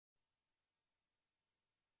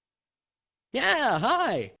Yeah,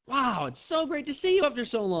 hi. Wow, it's so great to see you after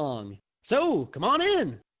so long. So, come on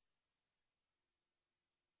in.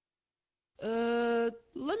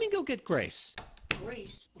 Let me go get Grace.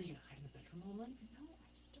 Grace? What are you hiding in the bedroom all night? No,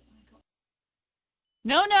 I just don't want to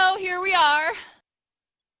go. No, here we are.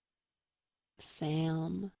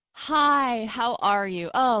 Sam. Hi, how are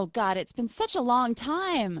you? Oh, God, it's been such a long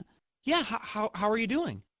time. Yeah, how are you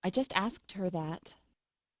doing? I just asked her that.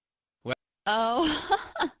 Well, Oh,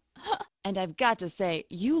 and I've got to say,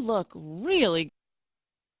 you look really...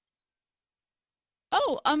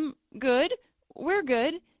 Oh, good. We're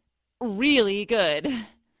good. Really good.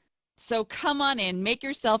 So come on in, make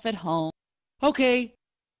yourself at home. okay.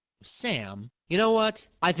 Sam, you know what?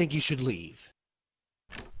 I think you should leave.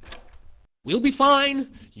 We'll be fine.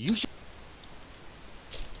 You should.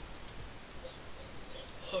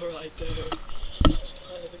 Alright, dude.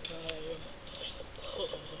 Play the game.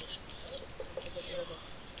 Open the door.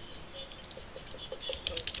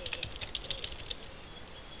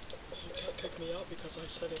 You can't kick me out because I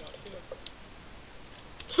set it out here.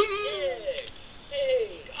 Hey!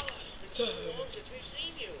 Hey! God, it's been so Dude. long since we've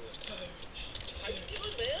seen you. Dude. How you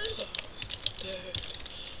doing, man? Dude.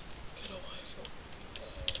 Get away from me.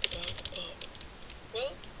 Back up.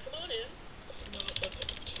 Well, come on in. I'm not letting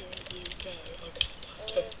you go. Okay, fine.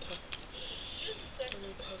 Uh, Dude. Just a I'm second.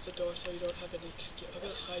 gonna close the door so you don't have any excuse. I'm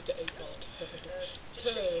gonna hide the 8 ball. Just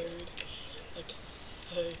Dude. Okay.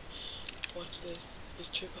 Hey. Watch this. He's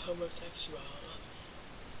triple homosexual.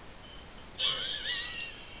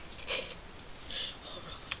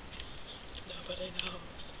 Alright. Nobody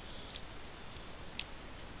knows.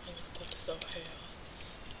 I'm gonna put this over here.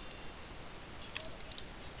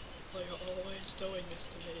 Well, you're always doing this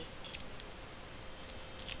to me.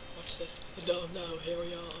 Watch this. No, here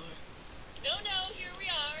we are. No, here we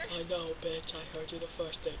are. I know, bitch. I heard you the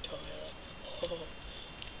first 8 times. Oh,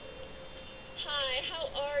 Hi, how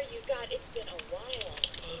are you? God, it's been a while.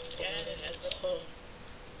 Yeah, it has been. oh.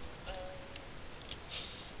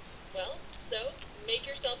 Well, so, make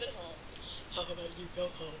yourself at home. How about you go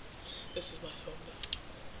home? This is my home now.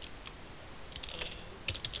 I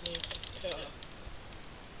need here. Oh,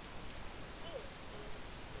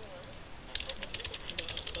 well,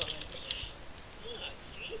 No, thanks.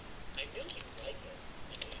 see? I knew you'd like it.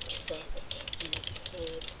 Trap, you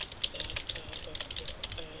pulled that out of your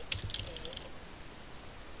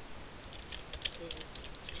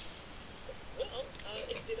Well,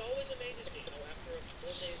 it always amazes me how after a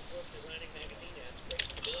full day's work designing magazine ads for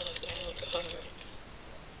God.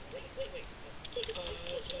 Wait. Take it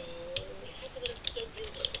closer. You have to let it soak in.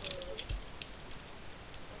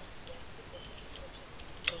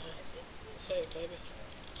 Hey, baby.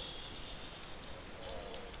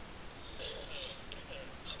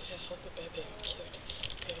 I can't help it, baby. You're cute.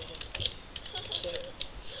 You're cute.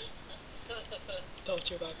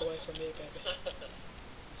 Don't you back away from me, baby.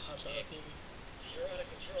 I love you. You're out of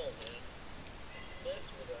control, man. Mess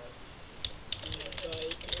with us. You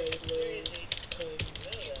like they lose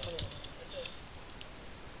control.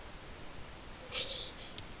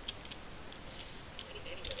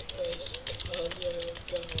 Anyway, Please, can you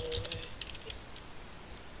go away?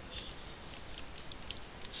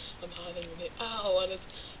 I'm hiding in it. Ow,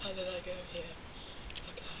 how did I go here?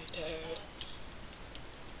 Okay, dude.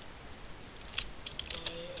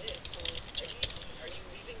 are you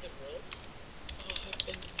leaving the room? I've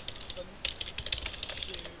been of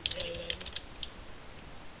you, Melon.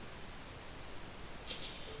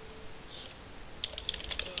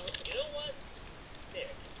 You know what? There.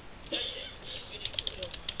 That's it. You need to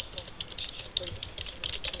leave.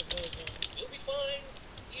 You'll be fine.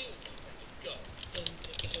 You go.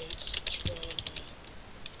 Indicates trauma.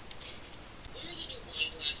 Where are the new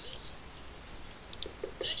wine glasses?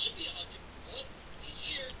 That should be on. Oh, he's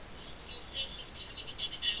here. You say he's coming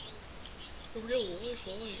in an hour. In real life,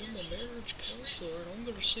 I am a marriage counselor, and I'm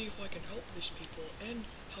gonna see if I can help these people and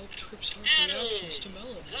help Trip's harsh reactions to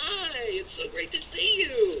Melon. Hi, it's so great to see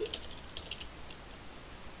you.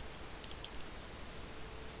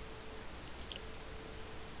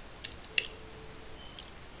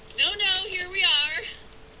 No, here we are.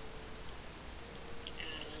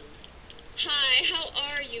 Hi, how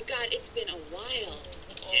are you? God, it's been a while.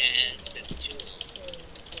 Yeah, it's been too long. So,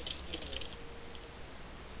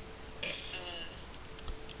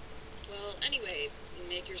 Well, anyway,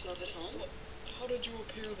 make yourself at home. how did you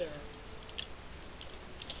appear there?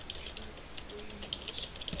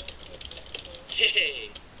 Hey,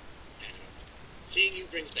 Adam. Seeing you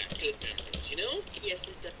brings back good memories, you know? Yes,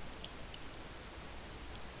 it does.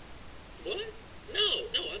 What?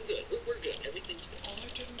 No, I'm good. We're good. Everything's good.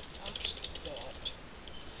 I didn't ask that.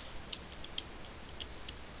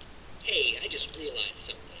 Hey, I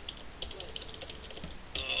something. What?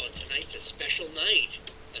 Oh, tonight's a special night.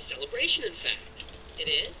 A celebration, in fact. It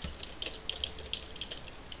is?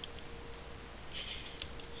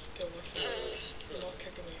 Get away from me. You're not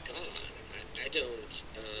kicking me out. God, I don't,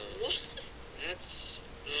 What? that's,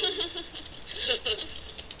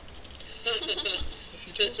 If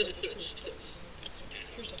you tells me the truth,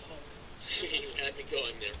 here's a hug. You had me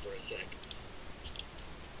going there for a sec.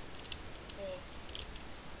 Oh,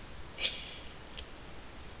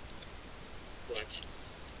 What?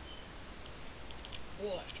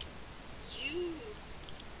 what? You...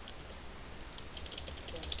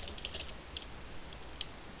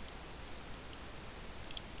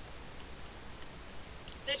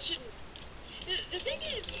 That shouldn't. The thing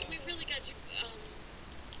is, we really got to.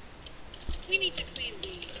 We need to clean the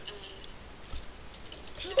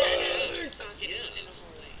socket in the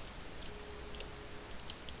hallway.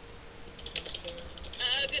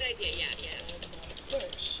 Good idea. Yeah. On my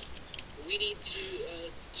face. We need to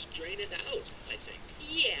drain it out, I think.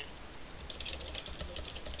 Yeah.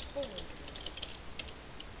 Oh.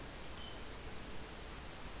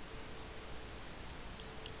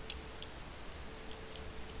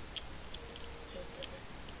 Hey, baby.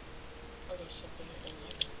 I got something that you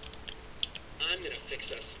like. I'm gonna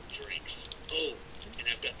fix us some drinks. Oh, and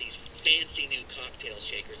I've got these fancy new cocktail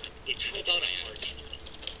shakers. How about a heart?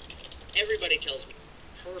 Everybody tells me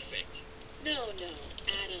perfect. No,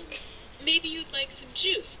 Adam. Maybe you'd like some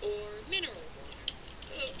juice or mineral water.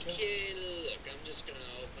 Okay, look, I'm just gonna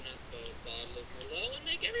open up a bottle of Merlot and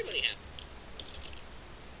make everybody happy.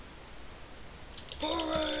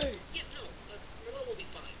 Hooray! Yeah, no, Merlot will be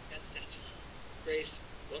fine. That's fine. Grace,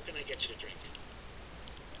 what can I get you to drink?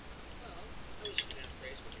 Well, I was just gonna ask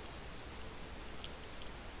Grace what you want.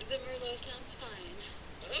 The Merlot sounds fine.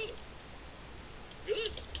 Oh,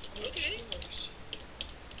 good. Okay. Choice.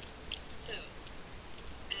 So,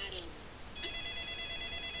 Adam.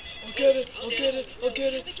 I'll get it. Oh, I'll get it. I'll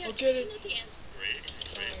get it. I'll get it. Let the answer.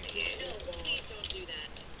 Grace, No, please don't do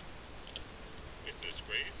that. Is this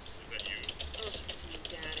Grace? Is that you? Oh, that's my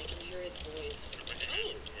dad. I can hear his voice.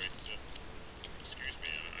 Oh, voice. Excuse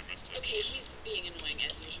me, I must have... Okay, he's being annoying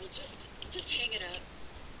as usual. Just hang it up.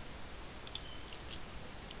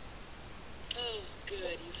 Oh, good.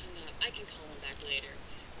 You hung up. I can call him back later.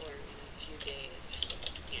 Or in a few days.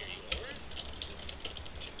 Here you are.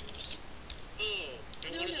 Oh,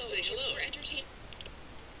 I No, wanted to say hello. we're entertaining.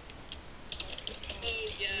 Oh,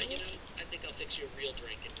 yeah, I think I'll fix you a real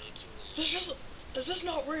drink in not too long. This is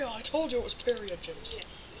not real. I told you it was period juice.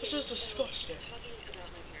 This is disgusting. Talking about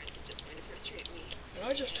my parents is just going to frustrate me. And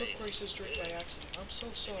I just took Grace's drink by accident. I'm so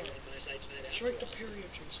sorry. You're on my side tonight after Drink the all. period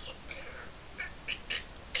juice.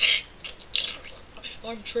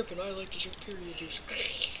 I'm tripping. I like to drink period juice.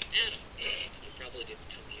 Adam, you probably didn't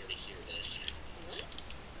come here to hear this. What?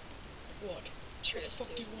 What? What the fuck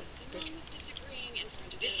do you want, Nothing bitch? wrong with disagreeing in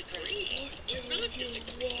front of Disagreeing? What do We're not you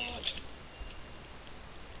disagreeing. want?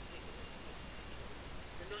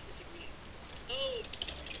 We're not disagreeing. Oh,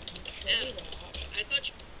 Show Adam, that. I thought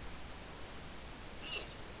you... Oh,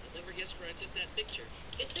 I'll never guess where I took that picture.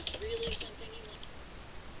 Is this really something you want?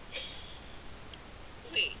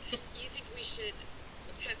 Wait, you think we should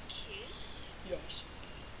have kids? Yes.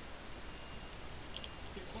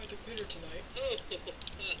 You're quite the quitter tonight. Oh,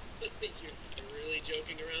 you're really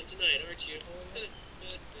joking around tonight, aren't you? Oh,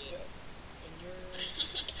 yeah. Yep. And you're...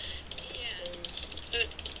 Yeah.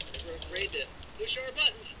 Never afraid to push our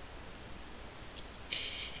buttons.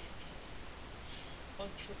 I'm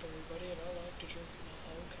Trip, everybody, and I like to drink my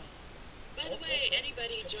own kind. By the way,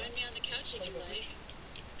 anybody join me on the couch if Son you of a like. bitch.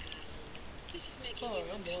 This is making Hi,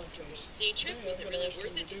 you I'm look Blindface. See, Trip, Today was I'm it gonna really ask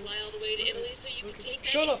worth you it to to do- fly all the way to look at- Italy so you look could at- take that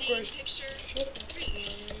Shut up, name Grace. picture? Shut up.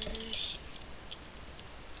 Grace.